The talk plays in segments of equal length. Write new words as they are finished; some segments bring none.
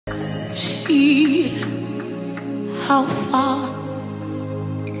See how far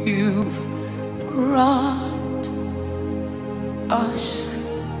you've brought us,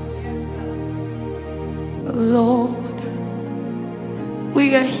 Lord.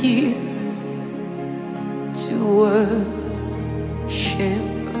 We are here to worship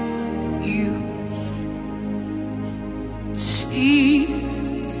you. See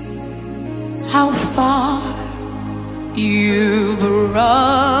how far you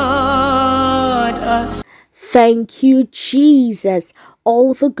brought us. Thank you, Jesus.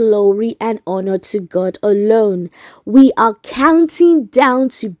 All the glory and honor to God alone. We are counting down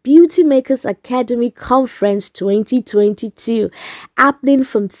to Beauty Makers Academy Conference 2022, happening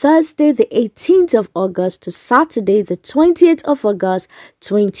from Thursday the 18th of August to Saturday the 20th of August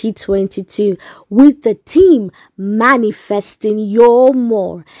 2022, with the theme Manifesting Your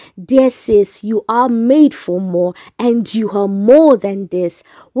More. Dear sis, you are made for more, and you are more than this.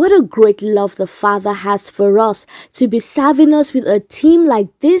 What a great love the Father has for us to be serving us with a team like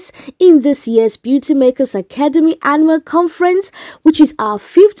this in this year's Beauty Makers Academy Annual Conference, which is our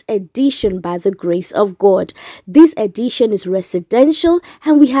 5th edition by the grace of God. This edition is residential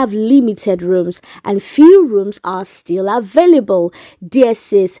and we have limited rooms, and few rooms are still available. Dear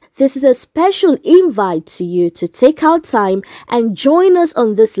sis, this is a special invite to you to take out time and join us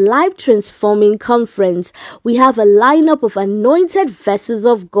on this life transforming conference. We have a lineup of anointed vessels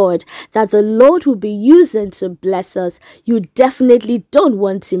of God that the Lord will be using to bless us. You definitely don't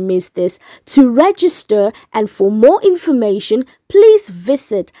want to miss this. To register and for more information, please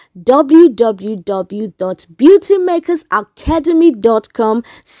visit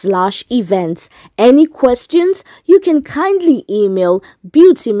www.beautymakersacademy.com/events. Any questions, you can kindly email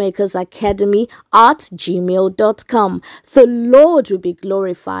beautymakersacademy@gmail.com. The Lord will be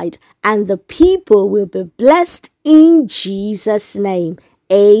glorified and the people will be blessed in Jesus' name.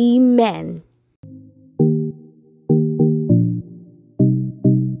 Amen.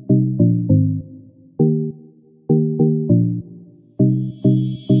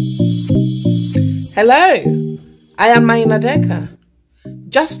 Hello, I am Maina Deka.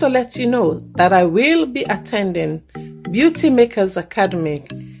 Just to let you know that I will be attending Beauty Makers Academy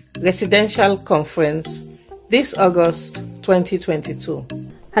Residential Conference this August 2022.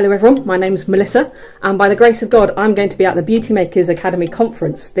 Hello everyone, my name is Melissa, and by the grace of God I'm going to be at the Beauty Makers Academy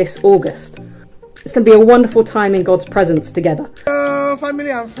Conference this August. It's going to be a wonderful time in God's presence together. Hello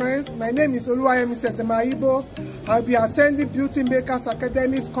family and friends, my name is Oluwayemi Temaibo. I'll be attending Beauty Makers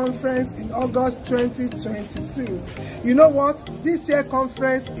Academy Conference in August 2022. You know what? This year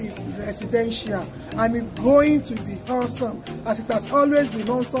conference is residential and it's going to be awesome, as it has always been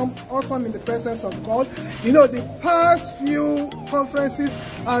awesome in the presence of God. You know, the past few conferences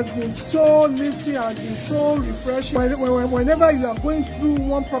have been so lifting, has been so refreshing. Whenever you are going through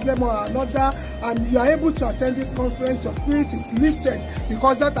one problem or another and you are able to attend this conference, your spirit is lifted,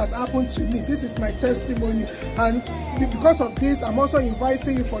 because that has happened to me. This is my testimony, and because of this I'm also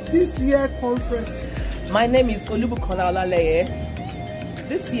inviting you for this year conference. My name is Olubukola Olaleye.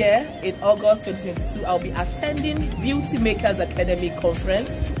 This year in August 2022 I'll be attending Beauty Makers Academy Conference.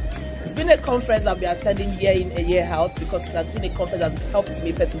 It's been a conference I'll be attending year in and year out, because it has been a conference that has helped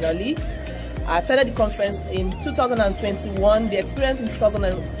me personally. I attended the conference in 2021. The experience in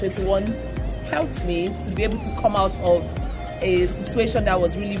 2021 helped me to be able to come out of a situation that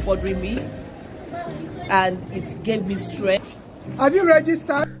was really bothering me, and it gave me strength. Have you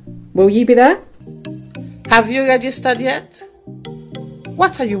registered? Will you be there? Have you registered yet?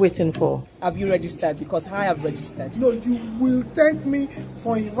 What are you waiting for? Have you registered? Because I have registered. No, you will thank me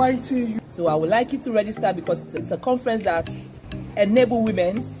for inviting you. So I would like you to register, because it's a conference that enables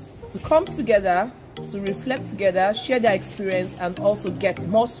women to come together, to reflect together, share their experience, and also get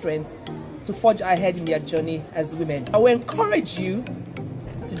more strength to forge ahead in their journey as women. I will encourage you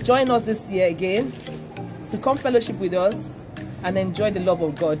to join us this year again, to come fellowship with us and enjoy the love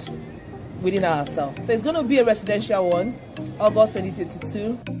of God within ourselves. So it's going to be a residential one, August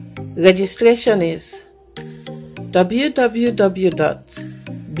 2022. Registration is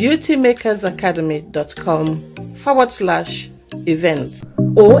www.beautymakersacademy.com/events.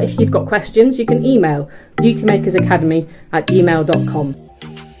 Or if you've got questions, you can email beautymakersacademy@gmail.com.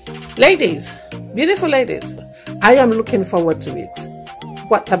 Ladies, beautiful ladies, I am looking forward to it.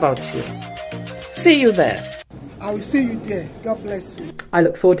 What about you? See you there. I will see you there. God bless you. I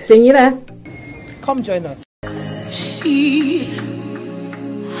look forward to seeing you there. Come join us. See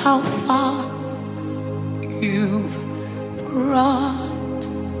how far you've brought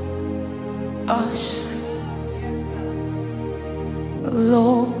us,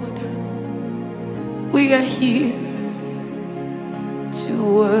 Lord. We are here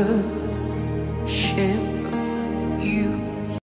to worship you.